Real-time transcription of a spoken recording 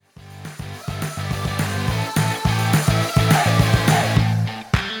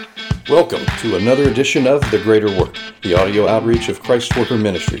Welcome to another edition of The Greater Work, the audio outreach of Christ Worker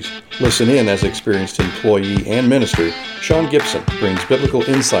Ministries. Listen in as experienced employee and minister, Sean Gibson brings biblical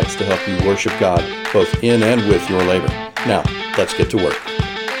insights to help you worship God both in and with your labor. Now, let's get to work.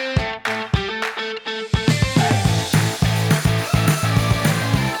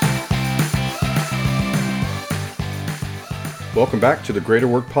 Welcome back to the Greater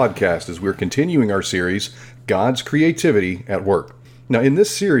Work Podcast as we're continuing our series, God's Creativity at Work. Now, in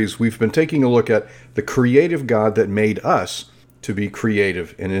this series, we've been taking a look at the creative God that made us to be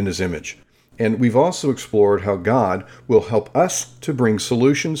creative and in His image. And we've also explored how God will help us to bring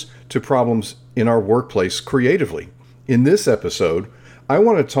solutions to problems in our workplace creatively. In this episode, I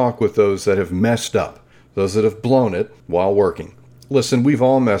want to talk with those that have messed up, those that have blown it while working. Listen, we've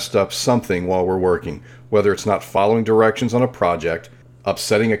all messed up something while we're working, whether it's not following directions on a project,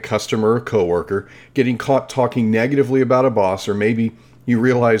 upsetting a customer or coworker, getting caught talking negatively about a boss, or maybe you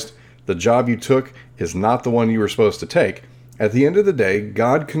realized the job you took is not the one you were supposed to take. At the end of the day,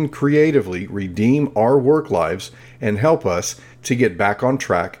 God can creatively redeem our work lives and help us to get back on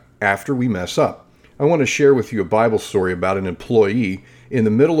track after we mess up. I want to share with you a Bible story about an employee in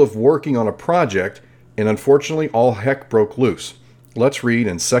the middle of working on a project, and unfortunately all heck broke loose. Let's read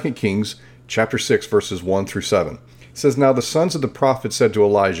in 2 Kings chapter 6, verses 1 through 7. It says, "Now the sons of the prophet said to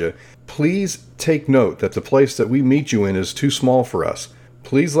Elijah, 'Please take note that the place that we meet you in is too small for us.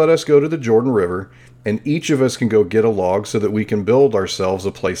 Please let us go to the Jordan River, and each of us can go get a log so that we can build ourselves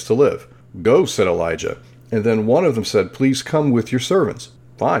a place to live.' 'Go,' said Elijah. And then one of them said, 'Please come with your servants.'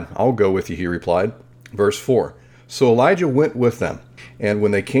 'Fine, I'll go with you,' he replied." Verse 4. "So Elijah went with them, and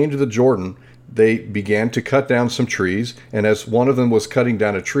when they came to the Jordan, they began to cut down some trees, and as one of them was cutting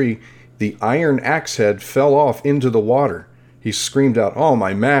down a tree, the iron axe head fell off into the water. He screamed out, 'Oh,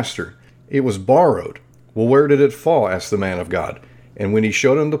 my master, it was borrowed.' 'Well, where did it fall?' asked the man of God. And when he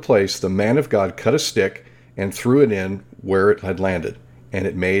showed him the place, the man of God cut a stick and threw it in where it had landed, and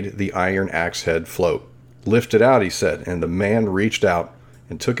it made the iron axe head float. 'Lift it out,' he said, and the man reached out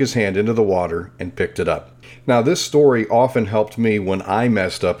and took his hand into the water and picked it up." Now, this story often helped me when I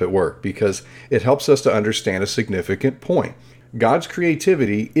messed up at work because it helps us to understand a significant point. God's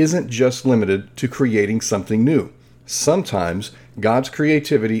creativity isn't just limited to creating something new. Sometimes God's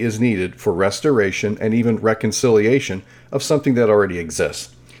creativity is needed for restoration and even reconciliation of something that already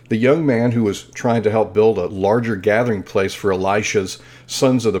exists. The young man who was trying to help build a larger gathering place for Elisha's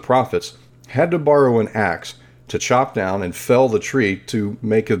sons of the prophets had to borrow an axe to chop down and fell the tree to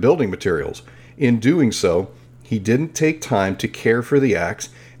make the building materials. In doing so, he didn't take time to care for the axe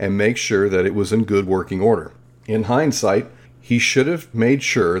and make sure that it was in good working order. In hindsight, he should have made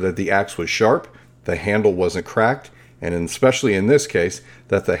sure that the axe was sharp, the handle wasn't cracked, and especially in this case,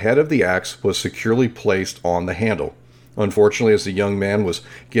 that the head of the axe was securely placed on the handle. Unfortunately, as the young man was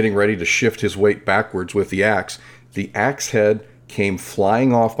getting ready to shift his weight backwards with the axe head came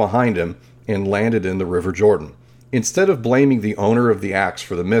flying off behind him and landed in the River Jordan. Instead of blaming the owner of the axe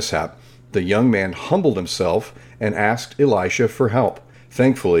for the mishap, the young man humbled himself and asked Elisha for help.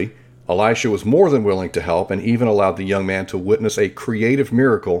 Thankfully, Elisha was more than willing to help and even allowed the young man to witness a creative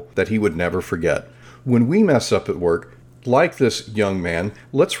miracle that he would never forget. When we mess up at work, like this young man,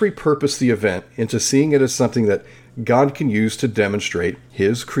 let's repurpose the event into seeing it as something that God can use to demonstrate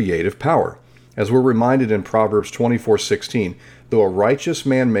His creative power. As we're reminded in Proverbs 24:16, though a righteous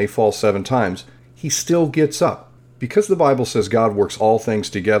man may fall 7 times, he still gets up. Because the Bible says God works all things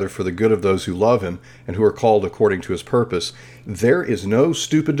together for the good of those who love Him and who are called according to His purpose, there is no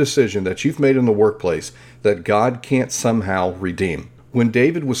stupid decision that you've made in the workplace that God can't somehow redeem. When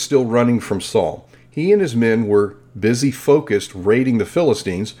David was still running from Saul, he and his men were busy focused raiding the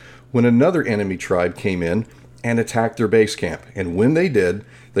Philistines when another enemy tribe came in and attacked their base camp. And when they did,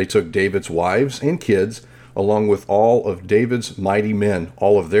 they took David's wives and kids, along with all of David's mighty men,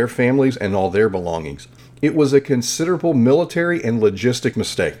 all of their families and all their belongings. It was a considerable military and logistic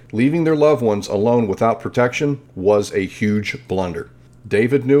mistake. Leaving their loved ones alone without protection was a huge blunder.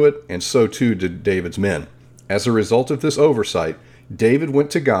 David knew it, and so too did David's men. As a result of this oversight, David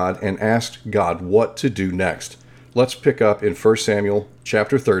went to God and asked God what to do next. Let's pick up in 1 Samuel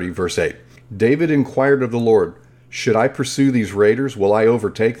chapter 30, verse 8. David inquired of the Lord, "Should I pursue these raiders? Will I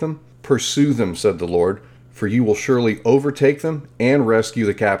overtake them?" "Pursue them," said the Lord, "for you will surely overtake them and rescue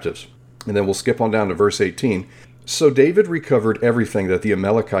the captives." And then we'll skip on down to verse 18. "So David recovered everything that the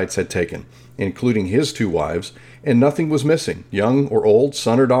Amalekites had taken, including his 2 wives, and nothing was missing, young or old,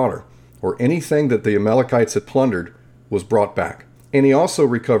 son or daughter, or anything that the Amalekites had plundered was brought back. And he also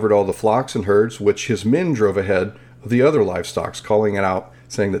recovered all the flocks and herds which his men drove ahead of the other livestock, calling it out,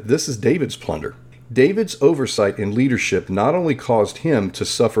 saying that this is David's plunder." David's oversight and leadership not only caused him to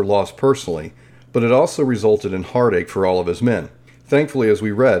suffer loss personally, but it also resulted in heartache for all of his men. Thankfully, as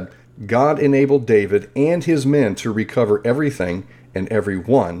we read, God enabled David and his men to recover everything and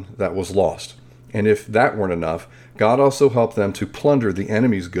everyone that was lost. And if that weren't enough, God also helped them to plunder the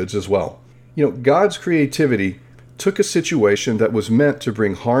enemy's goods as well. God's creativity took a situation that was meant to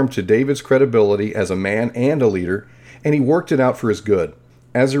bring harm to David's credibility as a man and a leader, and he worked it out for his good.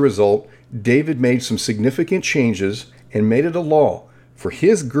 As a result, David made some significant changes and made it a law for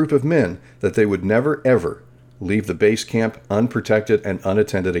his group of men that they would never, ever leave the base camp unprotected and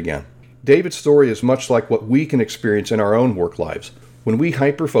unattended again. David's story is much like what we can experience in our own work lives. When we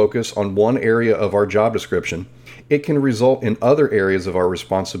hyper-focus on one area of our job description, it can result in other areas of our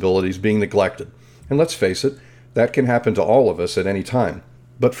responsibilities being neglected. And let's face it, that can happen to all of us at any time.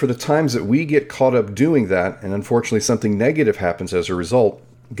 But for the times that we get caught up doing that, and unfortunately something negative happens as a result,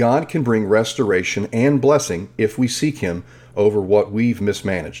 God can bring restoration and blessing if we seek Him over what we've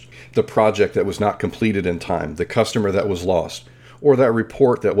mismanaged. The project that was not completed in time, the customer that was lost, or that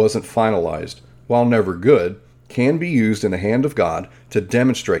report that wasn't finalized, while never good, can be used in the hand of God to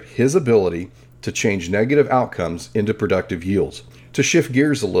demonstrate His ability to change negative outcomes into productive yields. To shift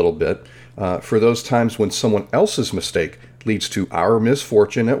gears a little bit, for those times when someone else's mistake leads to our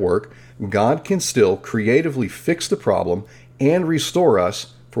misfortune at work, God can still creatively fix the problem and restore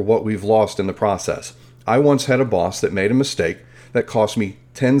us for what we've lost in the process. I once had a boss that made a mistake that cost me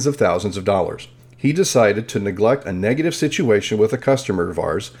tens of thousands of dollars. He decided to neglect a negative situation with a customer of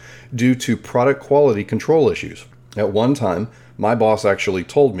ours due to product quality control issues. At one time, my boss actually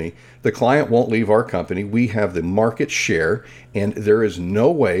told me, the client won't leave our company, we have the market share, and there is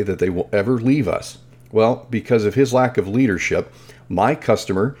no way that they will ever leave us. Well, because of his lack of leadership, my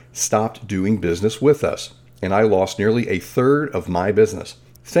customer stopped doing business with us, and I lost nearly a third of my business.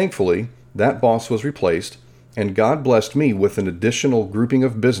 Thankfully, that boss was replaced, and God blessed me with an additional grouping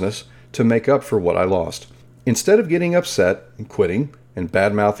of business to make up for what I lost. Instead of getting upset and quitting and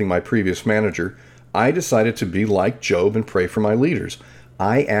bad-mouthing my previous manager, I decided to be like Job and pray for my leaders.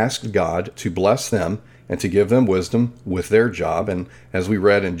 I asked God to bless them and to give them wisdom with their job. And as we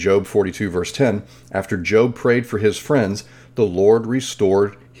read in Job 42 verse 10, after Job prayed for his friends, the Lord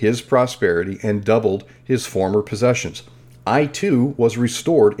restored his prosperity and doubled his former possessions. I too was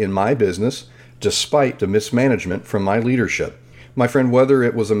restored in my business despite the mismanagement from my leadership. My friend, whether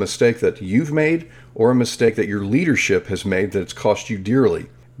it was a mistake that you've made or a mistake that your leadership has made that's cost you dearly,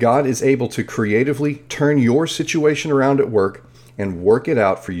 God is able to creatively turn your situation around at work and work it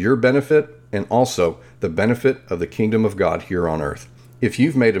out for your benefit and also the benefit of the kingdom of God here on earth. If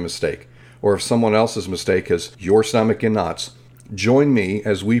you've made a mistake, or if someone else's mistake has your stomach in knots, join me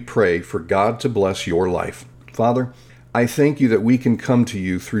as we pray for God to bless your life. Father, I thank you that we can come to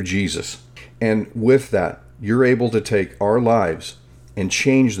you through Jesus. And with that, you're able to take our lives and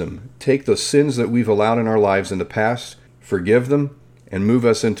change them. Take the sins that we've allowed in our lives in the past, forgive them, and move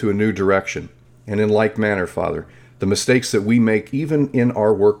us into a new direction. And in like manner, Father, the mistakes that we make even in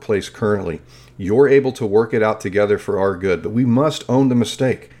our workplace currently, you're able to work it out together for our good. But we must own the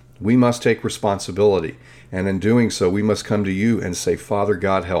mistake. We must take responsibility. And in doing so, we must come to you and say, Father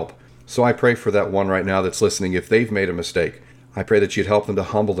God, help. So I pray for that one right now that's listening. If they've made a mistake, I pray that you'd help them to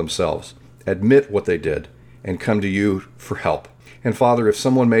humble themselves, admit what they did, and come to you for help. And Father, if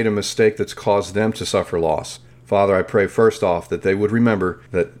someone made a mistake that's caused them to suffer loss, Father, I pray first off that they would remember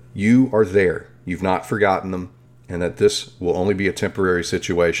that you are there. You've not forgotten them, and that this will only be a temporary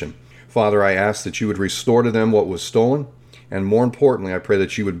situation. Father, I ask that you would restore to them what was stolen, and more importantly, I pray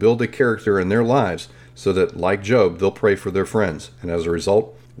that you would build a character in their lives so that, like Job, they'll pray for their friends, and as a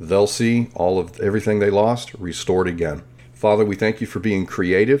result, they'll see all of everything they lost restored again. Father, we thank you for being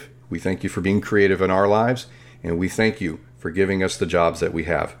creative. We thank you for being creative in our lives, and we thank you for giving us the jobs that we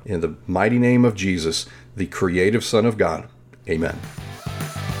have. In the mighty name of Jesus, the creative Son of God, amen.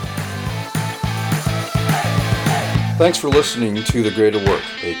 Thanks for listening to The Greater Work,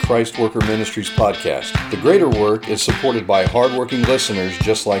 a Christ Worker Ministries podcast. The Greater Work is supported by hardworking listeners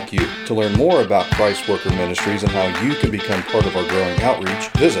just like you. To learn more about Christ Worker Ministries and how you can become part of our growing outreach,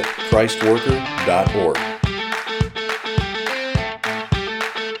 visit christworker.org.